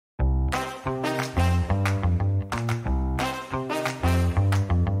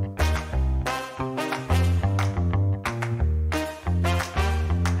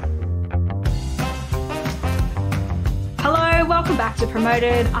welcome back to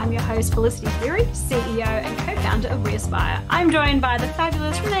Promoted. I'm your host, Felicity Fury, CEO and co-founder of We Aspire. I'm joined by the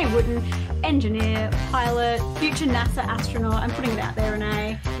fabulous Renee Wooten, engineer, pilot, future NASA astronaut. I'm putting it out there,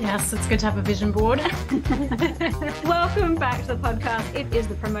 Renee. Yes, it's good to have a vision board. Welcome back to the podcast. It is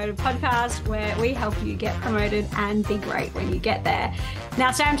the Promoted podcast where we help you get promoted and be great when you get there.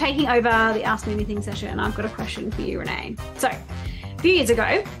 Now, today I'm taking over the Ask Me Anything session and I've got a question for you, Renee. So, a few years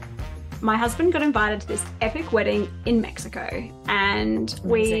ago, my husband got invited to this epic wedding in Mexico, and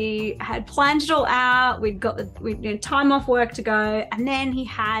we had planned it all out. We'd got time off work to go, and then he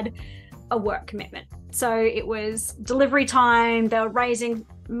had a work commitment. So it was delivery time. They were raising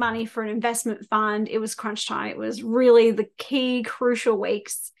money for an investment fund. It was crunch time. It was really the key crucial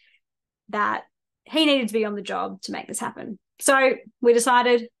weeks that he needed to be on the job to make this happen. So we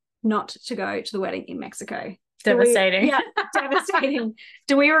decided not to go to the wedding in Mexico. Devastating. Devastating.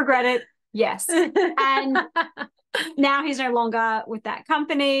 Do we regret it? Yes. And now he's no longer with that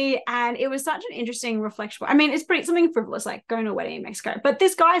company. And it was such an interesting reflection. I mean, it's pretty something frivolous, like going to a wedding in Mexico. But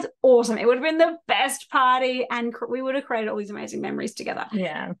this guy's awesome. It would have been the best party. And we would have created all these amazing memories together.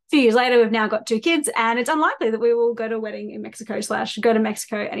 Yeah. A few years later, we've now got 2 kids. And it's unlikely that we will go to a wedding in Mexico / go to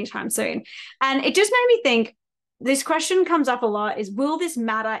Mexico anytime soon. And it just made me think, this question comes up a lot, is will this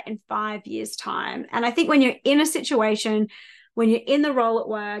matter in 5 years' time? And I think when you're in a situation, when you're in the role at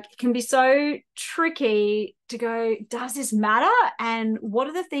work, it can be so tricky to go, does this matter? And what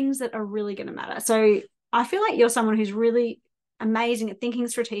are the things that are really going to matter? So I feel like you're someone who's really amazing at thinking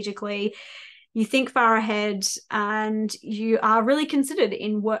strategically. You think far ahead and you are really considered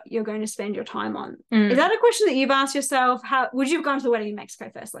in what you're going to spend your time on. Is that a question that you've asked yourself? How would you have gone to the wedding in Mexico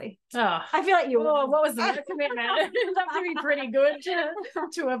firstly? Oh, I feel like you would. What was the commitment? That would be pretty good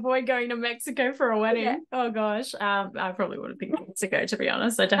to avoid going to Mexico for a wedding. Yeah. Oh gosh. I probably would have picked Mexico, to be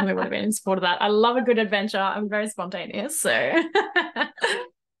honest. I definitely would have been in support of that. I love a good adventure. I'm very spontaneous. So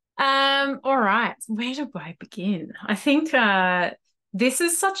all right. Where do I begin? I think this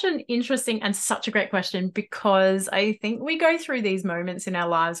is such an interesting and such a great question, because I think we go through these moments in our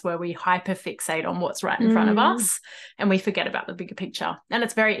lives where we hyperfixate on what's right in front of us and we forget about the bigger picture. And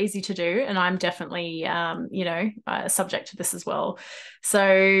it's very easy to do. And I'm definitely, subject to this as well. So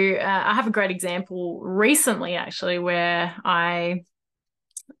I have a great example recently, actually, where I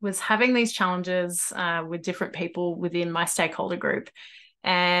was having these challenges with different people within my stakeholder group.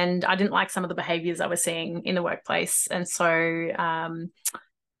 And I didn't like some of the behaviors I was seeing in the workplace. And so, and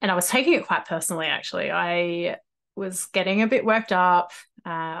I was taking it quite personally, actually. I was getting a bit worked up.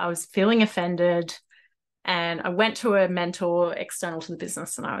 I was feeling offended. And I went to a mentor external to the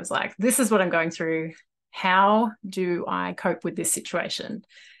business. And I was like, this is what I'm going through. How do I cope with this situation?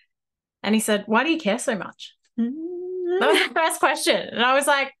 And he said, why do you care so much? That was the first question. And I was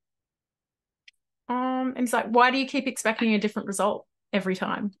like, and he's like, why do you keep expecting a different result every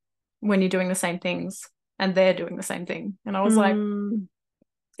time when you're doing the same things and they're doing the same thing? And I was like,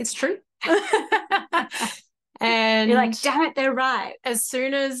 it's true. And you're like, damn it, they're right. As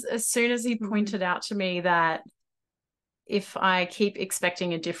soon as he pointed out to me that if I keep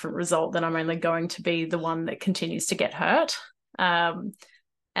expecting a different result, then I'm only going to be the one that continues to get hurt. And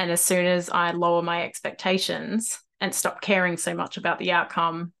as soon as I lower my expectations and stop caring so much about the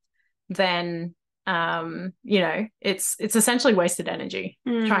outcome, then it's essentially wasted energy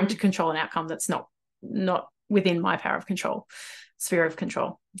trying to control an outcome that's not within my sphere of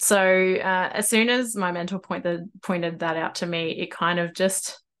control. So as soon as my mentor pointed that out to me, it kind of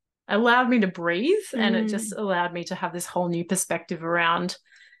just allowed me to breathe, and it just allowed me to have this whole new perspective around,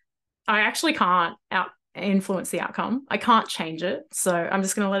 I actually can't influence the outcome. I can't change it. So I'm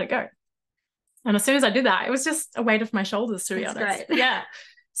just going to let it go. And as soon as I did that, it was just a weight off my shoulders, to be honest. Great. Yeah.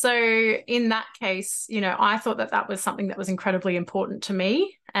 So in that case, I thought that was something that was incredibly important to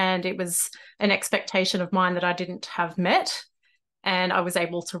me, and it was an expectation of mine that I didn't have met, and I was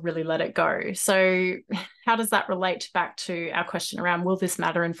able to really let it go. So how does that relate back to our question around, will this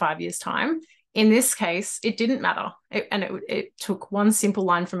matter in 5 years' time? In this case, it didn't matter. It took one simple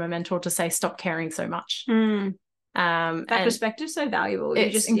line from a mentor to say, stop caring so much. That perspective is so valuable.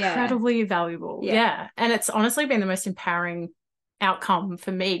 It's incredibly valuable. Yeah. And it's honestly been the most empowering outcome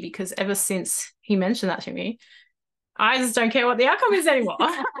for me, because ever since he mentioned that to me, I just don't care what the outcome is anymore.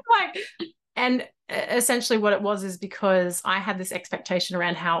 And essentially what it was is because I had this expectation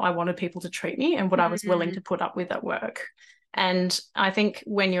around how I wanted people to treat me and what I was willing to put up with at work. And I think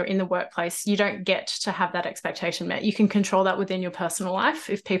when you're in the workplace, you don't get to have that expectation met. You can control that within your personal life.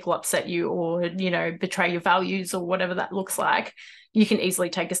 If people upset you or, betray your values or whatever that looks like, you can easily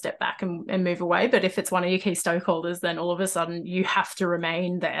take a step back and move away. But if it's one of your key stakeholders, then all of a sudden you have to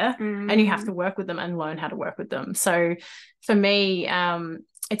remain there and you have to work with them and learn how to work with them. So for me,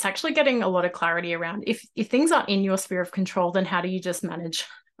 it's actually getting a lot of clarity around if things aren't in your sphere of control, then how do you just manage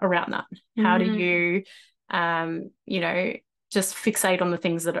around that? How do you just fixate on the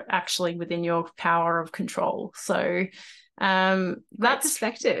things that are actually within your power of control. So that's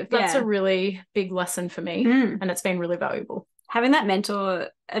perspective. That's a really big lesson for me, and it's been really valuable. Having that mentor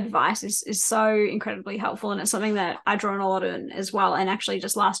advice is so incredibly helpful, and it's something that I draw on a lot in as well. And actually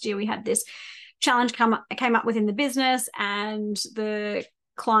just last year we had this challenge came up within the business, and the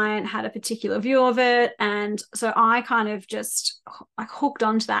client had a particular view of it, and so I kind of just hooked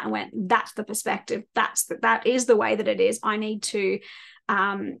onto that and went, that's the perspective, that is the way that it is. I need to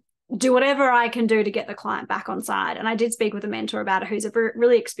do whatever I can do to get the client back on side. And I did speak with a mentor about it who's a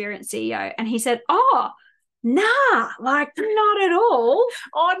really experienced CEO, and he said, nah, like not at all.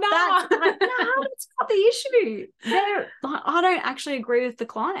 Oh no, no, it's not the issue. I don't actually agree with the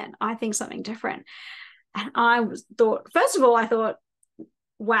client. I think something different. And I thought,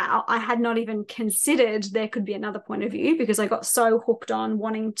 wow, I had not even considered there could be another point of view, because I got so hooked on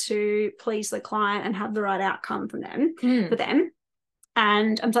wanting to please the client and have the right outcome for them.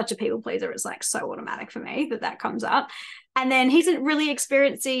 And I'm such a people pleaser. It's like so automatic for me that comes up. And then he's a really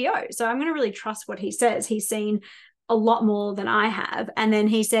experienced CEO. So I'm going to really trust what he says. He's seen a lot more than I have. And then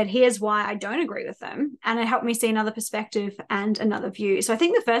he said, here's why I don't agree with them. And it helped me see another perspective and another view. So I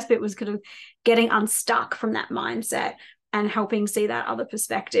think the first bit was kind of getting unstuck from that mindset and helping see that other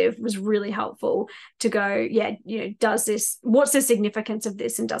perspective was really helpful to go, what's the significance of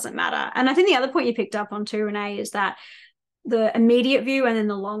this, and doesn't matter. And I think the other point you picked up on too, Renee, is that the immediate view and then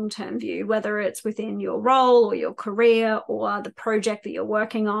the long-term view, whether it's within your role or your career or the project that you're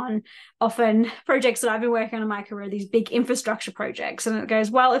working on. Often projects that I've been working on in my career, these big infrastructure projects, and it goes,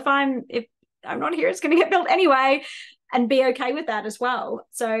 well, if I'm not here, it's going to get built anyway, and be okay with that as well.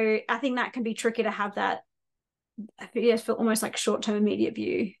 So I think that can be tricky to have that, for almost like short-term immediate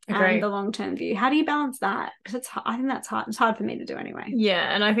view and the long-term view. How do you balance that? Because I think that's hard. It's hard for me to do anyway.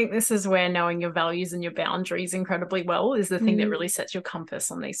 Yeah, and I think this is where knowing your values and your boundaries incredibly well is the thing that really sets your compass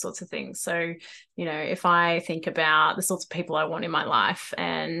on these sorts of things. So, if I think about the sorts of people I want in my life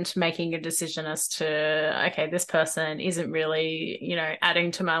and making a decision as to, okay, this person isn't really, adding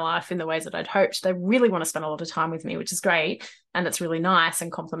to my life in the ways that I'd hoped. They really want to spend a lot of time with me, which is great, and that's really nice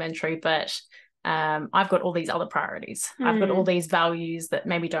and complimentary, but I've got all these other priorities. I've got all these values that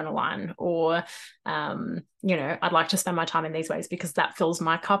maybe don't align, or, I'd like to spend my time in these ways because that fills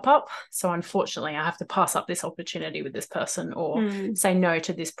my cup up. So unfortunately, I have to pass up this opportunity with this person or say no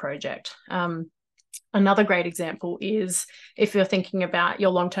to this project. Another great example is if you're thinking about your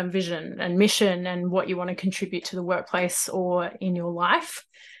long-term vision and mission and what you want to contribute to the workplace or in your life,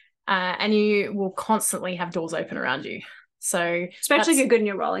 and you will constantly have doors open around you. So especially if you're good in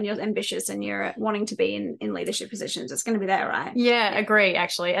your role and you're ambitious and you're wanting to be in leadership positions, it's going to be there, right? Yeah, agree,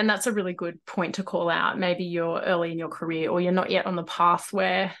 actually. And that's a really good point to call out. Maybe you're early in your career, or you're not yet on the path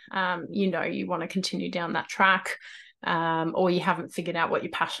where, you want to continue down that track, or you haven't figured out what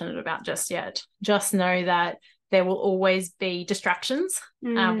you're passionate about just yet. Just know that there will always be distractions,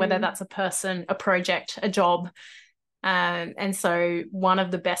 whether that's a person, a project, a job. And so one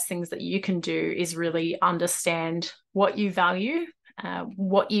of the best things that you can do is really understand what you value,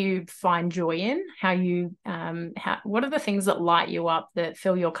 what you find joy in, what are the things that light you up, that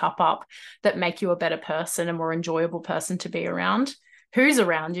fill your cup up, that make you a better person, a more enjoyable person to be around. Who's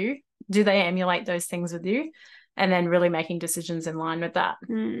around you? Do they emulate those things with you? And then really making decisions in line with that.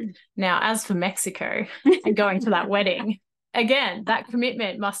 Now, as for Mexico and going to that wedding, again, that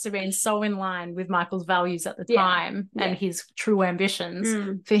commitment must have been so in line with Michael's values at the time and his true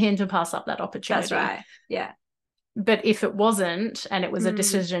ambitions for him to pass up that opportunity. That's right. Yeah. But if it wasn't, and it was a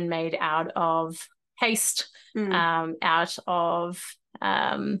decision made out of haste, out of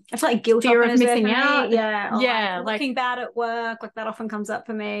it's like guilt, fear of missing out. Like looking bad at work, like that often comes up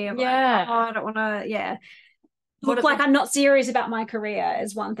for me. I'm like, I don't want to. Look like I'm not serious about my career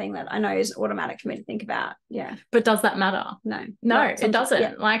is one thing that I know is automatic for me to think about. Yeah. But does that matter? No, it doesn't.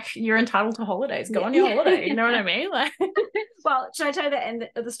 Yeah. Like, you're entitled to holidays. Go on your holiday. You know what I mean? Like, well, should I tell you the end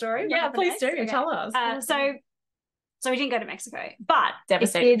of the story? Yeah, please do. Okay. Tell us. So we didn't go to Mexico, but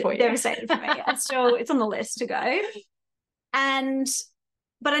devastated for you. Devastated for me. It's on the list to go.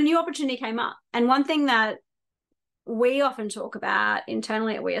 But a new opportunity came up. And one thing that we often talk about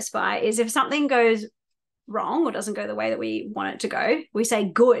internally at We Aspire is if something goes wrong or doesn't go the way that we want it to go, we say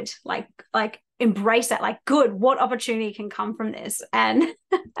good, like embrace that, like good, what opportunity can come from this? And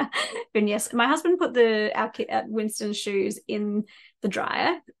and yes, my husband put Winston's shoes in the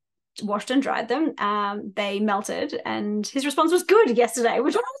dryer, washed and dried them. They melted, and his response was good yesterday,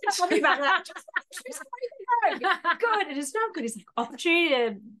 which I was talking about that. Good. It is not good. He's like, opportunity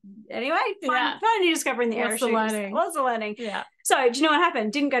to anyway, fun new discovering the air shoes. What's the learning? Yeah. So do you know what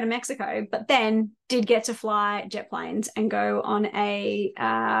happened? Didn't go to Mexico, but then did get to fly jet planes and go on it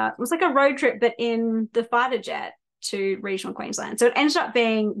was like a road trip, but in the fighter jet to regional Queensland. So it ended up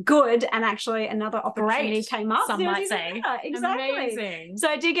being good, and actually another opportunity came up. Some might say. Exactly. Amazing. So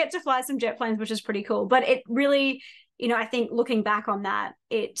I did get to fly some jet planes, which is pretty cool. But it really, I think looking back on that,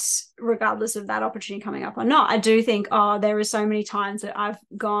 it's regardless of that opportunity coming up or not, I do think, there are so many times that I've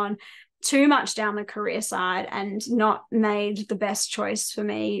gone too much down the career side and not made the best choice for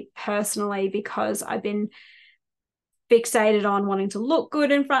me personally, because I've been fixated on wanting to look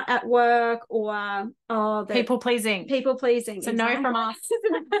good in front at work, or people pleasing. So exactly. No from us.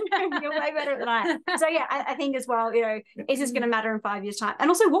 You're way better than I am. So yeah, I think as well, is this going to matter in 5 years' time? And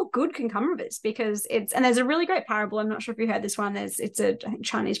also, what good can come of this? Because there's a really great parable. I'm not sure if you heard this one. It's a I think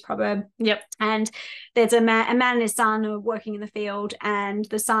Chinese proverb. Yep. And there's a man and his son are working in the field, and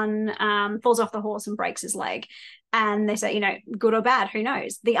the son falls off the horse and breaks his leg. And they say, good or bad, who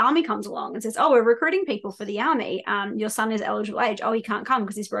knows? The army comes along and says, we're recruiting people for the army. Your son is eligible age. He can't come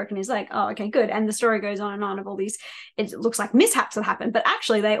because he's broken his leg. Oh, okay, good. And the story goes on and on of all these, it looks like mishaps that happen, but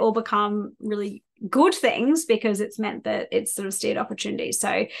actually they all become really good things because it's meant that it's sort of steered opportunities.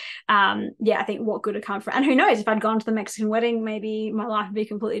 So I think what good would come from, and who knows, if I'd gone to the Mexican wedding, maybe my life would be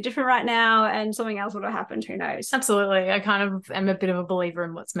completely different right now and something else would have happened. Who knows? Absolutely. I kind of am a bit of a believer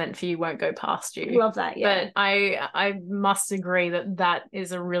in what's meant for you won't go past you. Love that. Yeah. But I must agree that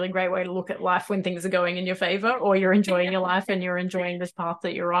is a really great way to look at life when things are going in your favor, or you're enjoying your life and you're enjoying this path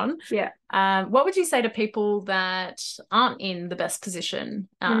that you're on. Yeah. What would you say to people that aren't in the best position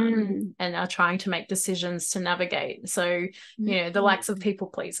and are trying to make decisions to navigate? So, the likes of people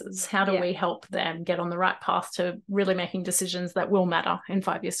pleasers, how do we help them get on the right path to really making decisions that will matter in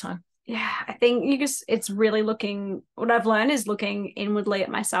 5 years' time? Yeah, I think it's really what I've learned is looking inwardly at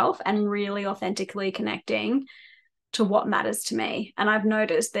myself and really authentically connecting to what matters to me. And I've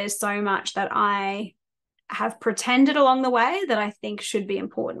noticed there's so much that I have pretended along the way that I think should be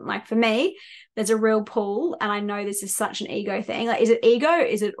important. Like for me, there's a real pull, and I know this is such an ego thing. Like, is it ego?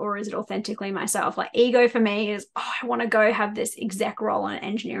 Or is it authentically myself? Like ego for me is, I want to go have this exec role in an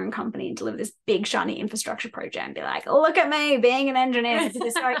engineering company and deliver this big shiny infrastructure project and be like, look at me being an engineer.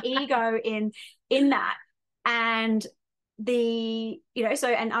 There's no ego in that. And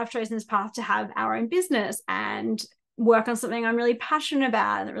and I've chosen this path to have our own business and work on something I'm really passionate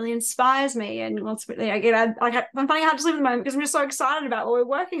about that really inspires me, and ultimately I'm finding it hard to sleep at the moment because I'm just so excited about what we're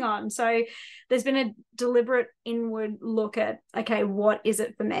working on. So there's been a deliberate inward look at, okay, what is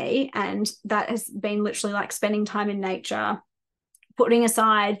it for me? And that has been literally like spending time in nature, putting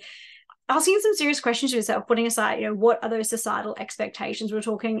aside, asking some serious questions to yourself, putting aside, what are those societal expectations? We were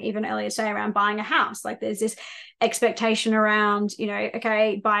talking even earlier today around buying a house. Like there's this expectation around,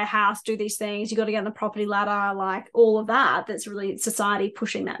 okay, buy a house, do these things, you got to get on the property ladder, like all of that. That's really society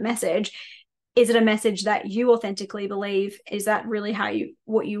pushing that message. Is it a message that you authentically believe? Is that really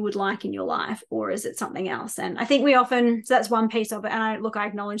what you would like in your life, or is it something else? And I think so that's one piece of it. And I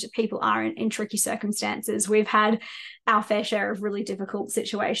acknowledge that people are in tricky circumstances. We've had our fair share of really difficult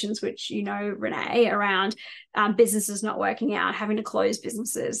situations, which, Renee, around businesses not working out, having to close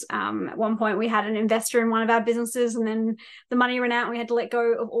businesses. At one point we had an investor in one of our businesses, and then the money ran out and we had to let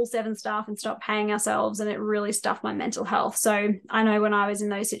go of all 7 staff and stop paying ourselves, and it really stuffed my mental health. So I know when I was in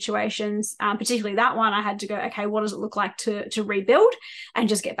those situations, particularly that one, I had to go, okay, what does it look like to rebuild and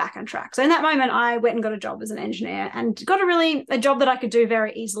just get back on track? So in that moment, I went and got a job as an engineer and got a job that I could do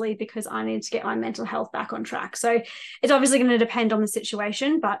very easily because I needed to get my mental health back on track. So it's obviously going to depend on the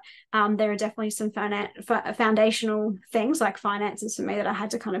situation, but there are definitely some foundational things like finances for me that I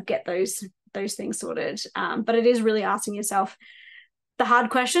had to kind of get those things sorted. But it is really asking yourself the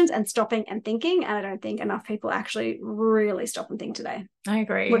hard questions and stopping and thinking. And I don't think enough people actually really stop and think today. I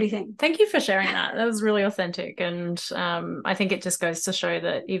agree. What do you think? Thank you for sharing that. That was really authentic. And I think it just goes to show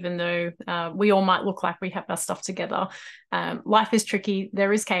that even though we all might look like we have our stuff together, life is tricky.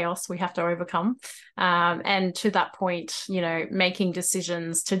 There is chaos we have to overcome. And to that point, making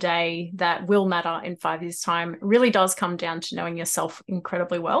decisions today that will matter in 5 years' time really does come down to knowing yourself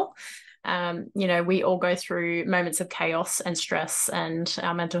incredibly well. We all go through moments of chaos and stress, and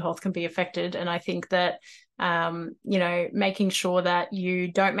our mental health can be affected. And I think that making sure that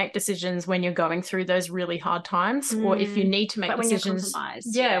you don't make decisions when you're going through those really hard times, or if you need to make decisions.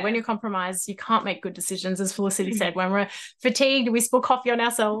 When you're compromised, you can't make good decisions. As Felicity said, when we're fatigued, we spill coffee on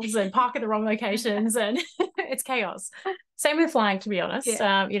ourselves and park at the wrong locations, and it's chaos. Same with flying, to be honest.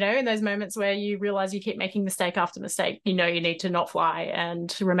 In those moments where you realize you keep making mistake after mistake, you need to not fly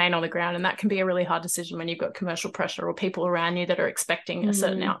and remain on the ground. And that can be a really hard decision when you've got commercial pressure or people around you that are expecting a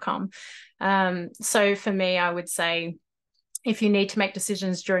certain outcome. So for me, I would say if you need to make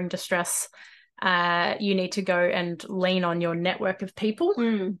decisions during distress, you need to go and lean on your network of people.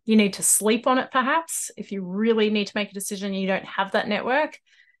 You need to sleep on it, perhaps. If you really need to make a decision and you don't have that network,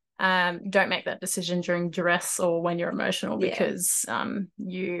 don't make that decision during duress or when you're emotional, because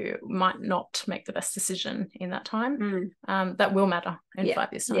you might not make the best decision in that time. That will matter in 5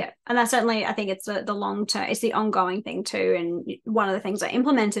 years' time. Yeah, and that's certainly, I think it's the long term, it's the ongoing thing too. And one of the things I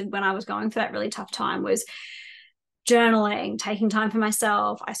implemented when I was going through that really tough time was journaling, taking time for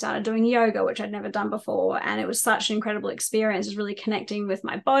myself. I started doing yoga, which I'd never done before, and it was such an incredible experience. It was really connecting with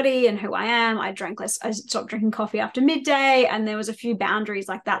my body and who I am. I stopped drinking coffee after midday, and there was a few boundaries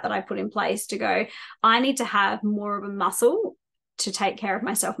like that I put in place to go, I need to have more of a muscle to take care of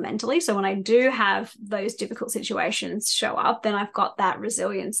myself mentally, so when I do have those difficult situations show up, then I've got that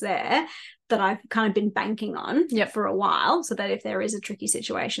resilience there that I've kind of been banking on for a while, so that if there is a tricky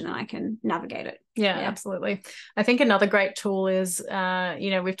situation, then I can navigate it. Yeah, absolutely. I think another great tool is,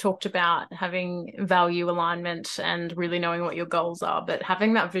 we've talked about having value alignment and really knowing what your goals are, but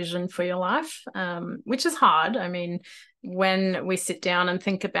having that vision for your life, which is hard. I mean, when we sit down and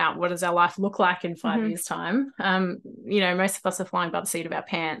think about what does our life look like in 5 years' time, most of us are flying by the seat of our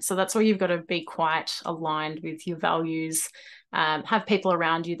pants. So that's where you've got to be quite aligned with your values. Have people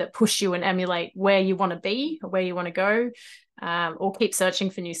around you that push you and emulate where you want to be or where you want to go, or keep searching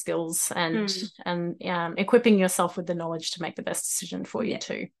for new skills and equipping yourself with the knowledge to make the best decision for you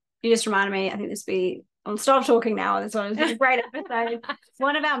too. You just reminded me, I think I'll stop talking now. This one is a great episode.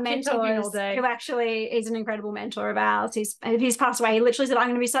 One of our mentors, who actually is an incredible mentor of ours, he's passed away. He literally said, I'm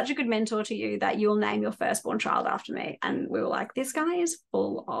going to be such a good mentor to you that you'll name your firstborn child after me. And we were like, this guy is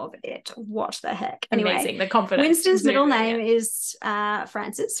full of it. What the heck? Anyway, amazing, the confidence. Winston's middle name is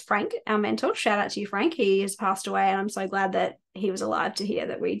Frank, our mentor. Shout out to you, Frank. He has passed away, and I'm so glad that he was alive to hear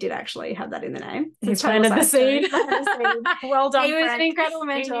that we did actually have that in the name. He planted the seed. Well done, He was Frank. an incredible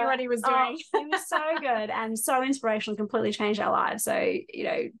mentor. He knew what he was doing. He was so good and so inspirational, completely changed our lives. So,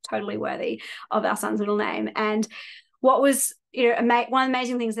 totally worthy of our son's middle name. And what was, one of the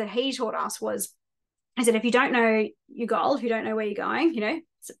amazing things that he taught us was, I said, if you don't know your goal, if you don't know where you're going,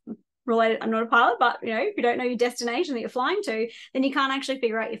 it's related, I'm not a pilot, but if you don't know your destination that you're flying to, then you can't actually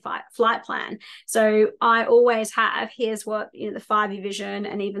figure out your flight plan. So I always have, here's what the 5-year vision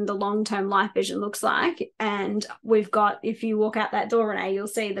and even the long-term life vision looks like. And we've got, if you walk out that door, Renee, you'll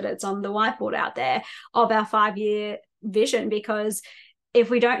see that it's on the whiteboard out there of our 5-year vision, because if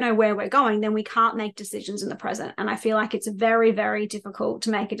we don't know where we're going, then we can't make decisions in the present. And I feel like it's very, very difficult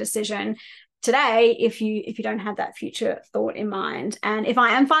to make a decision today if you don't have that future thought in mind. And if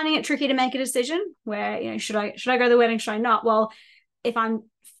I am finding it tricky to make a decision where should I go to the wedding, should I not, well, if I'm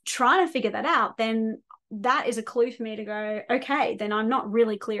trying to figure that out, then that is a clue for me to go, okay, then I'm not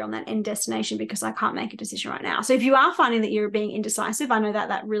really clear on that end destination because I can't make a decision right now. So if you are finding that you're being indecisive, I know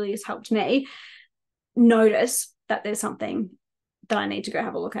that really has helped me notice that there's something that I need to go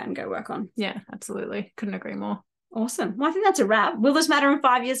have a look at and go work on. Yeah, absolutely. Couldn't agree more. Awesome. Well, I think that's a wrap. Will this matter in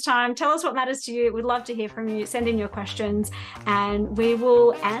 5 years' time? Tell us what matters to you. We'd love to hear from you. Send in your questions and we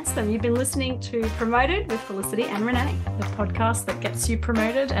will answer them. You've been listening to Promoted with Felicity and Renee, the podcast that gets you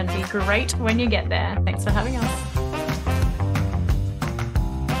promoted and be great when you get there. Thanks for having us.